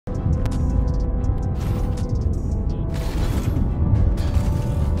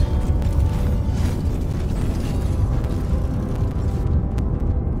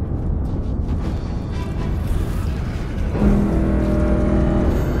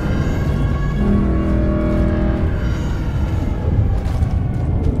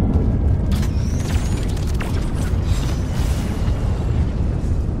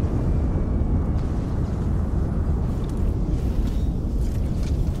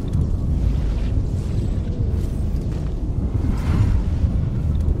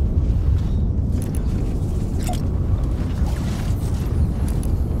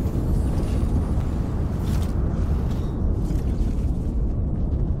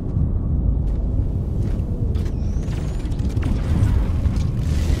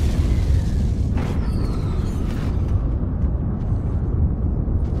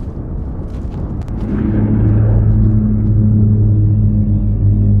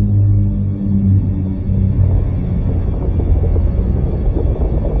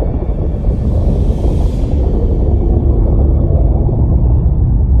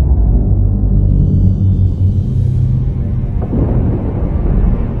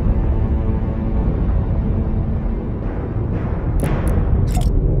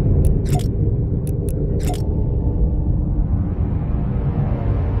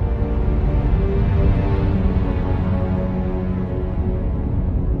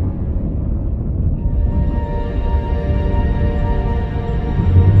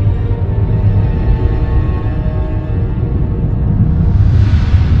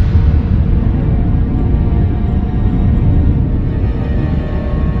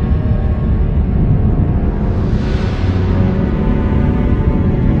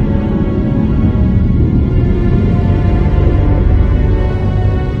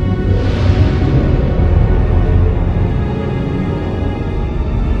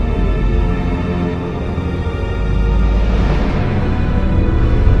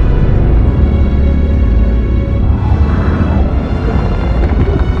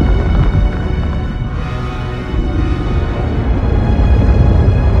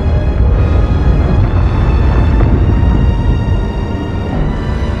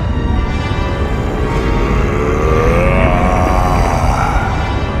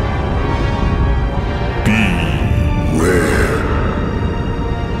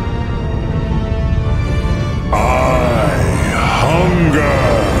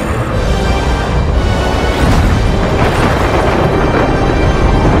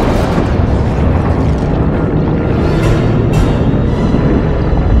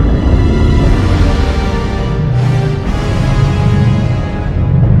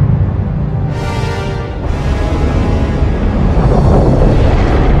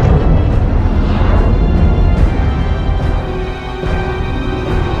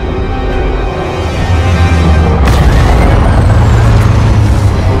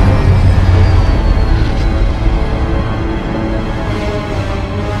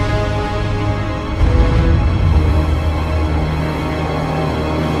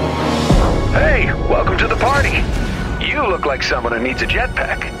the party. You look like someone who needs a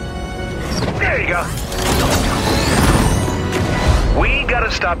jetpack. There you go. We gotta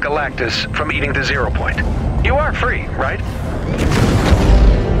stop Galactus from eating the 0 point. You are free, right?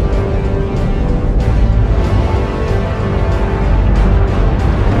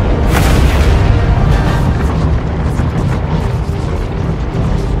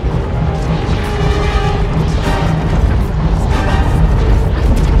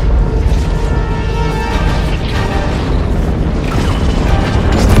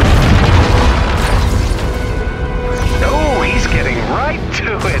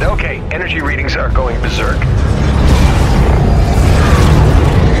 Energy readings are going berserk.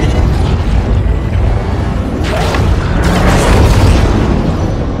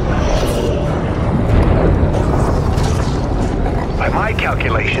 By my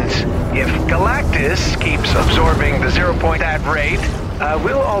calculations, if Galactus keeps absorbing the 0 point at rate,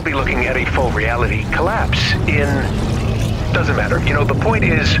 we'll all be looking at a full reality collapse in... Doesn't matter. You know, the point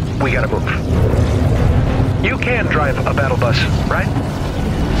is, we gotta move. You can drive a battle bus, right?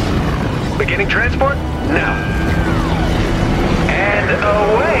 Beginning transport? Now. And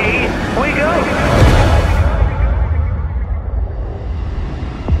away we go!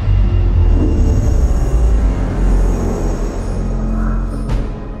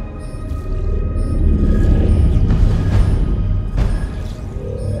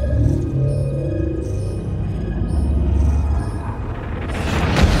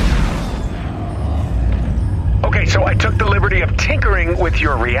 Okay, so I took the liberty of tinkering with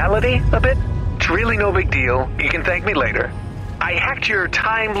your reality a bit. It's really no big deal. You can thank me later. I hacked your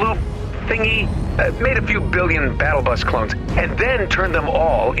time loop thingy, made a few billion battle bus clones, and then turned them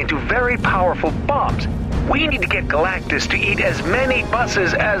all into very powerful bombs. We need to get Galactus to eat as many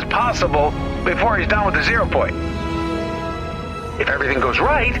buses as possible before he's done with the 0 point. If everything goes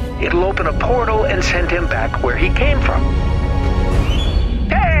right, it'll open a portal and send him back where he came from.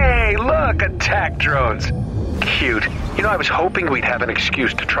 Hey, look, attack drones. Cute. You know, I was hoping we'd have an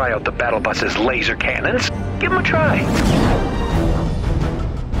excuse to try out the battle bus's laser cannons. Give them a try.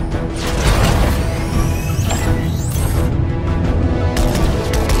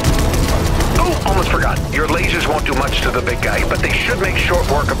 Oh, almost forgot. Your lasers won't do much to the big guy, but they should make short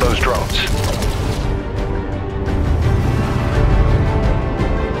work of those drones.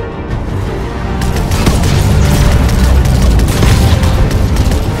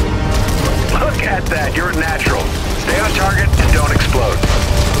 Look at that. You're natural. Stay on target and don't explode.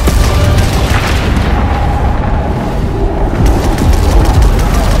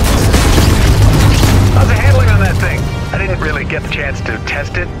 How's the handling on that thing? I didn't really get the chance to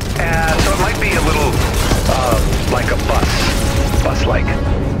test it, so it might be a little, like a bus. Bus-like.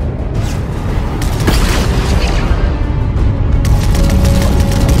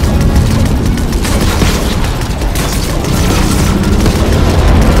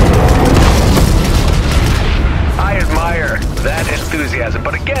 That enthusiasm,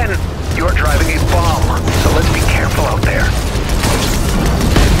 but again, you're driving a bomb, so let's be careful out there.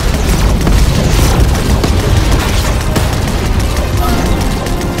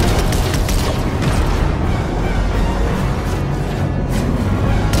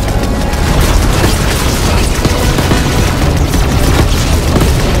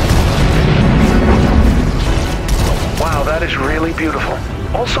 Wow, that is really beautiful.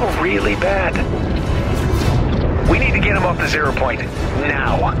 Also really bad. We need to get him off the 0 point,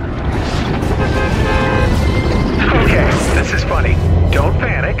 now. Okay, this is funny. Don't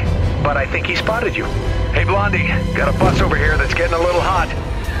panic, but I think he spotted you. Hey, Blondie, got a bus over here that's getting a little hot.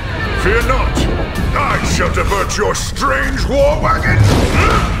 Fear not, I shall divert your strange war wagon.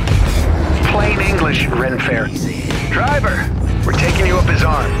 Plain English, Renfair. Driver, we're taking you up his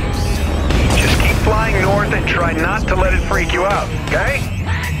arm. Just keep flying north and try not to let it freak you out, okay?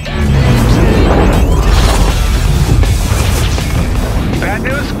 Bad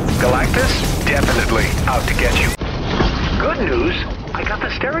news? Galactus? Definitely out to get you. Good news? I got the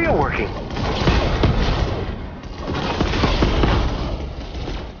stereo working.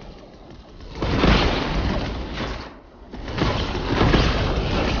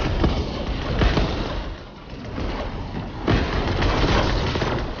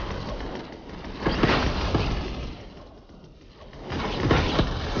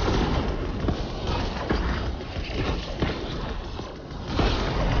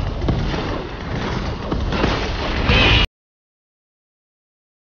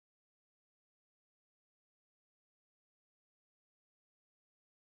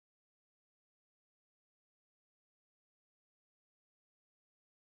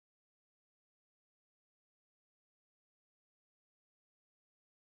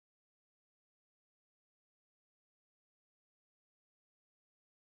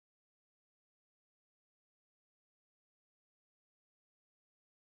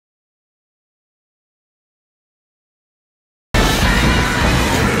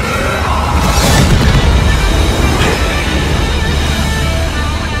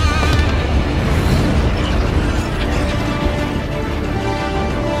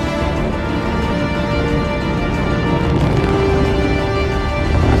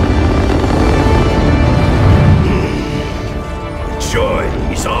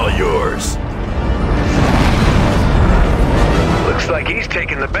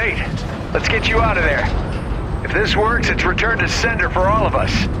 taking the bait. Let's get you out of there. If this works, it's return to sender for all of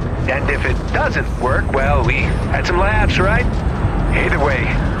us. And if it doesn't work, well, we had some laughs, right? Either way,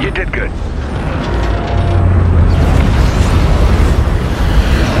 you did good.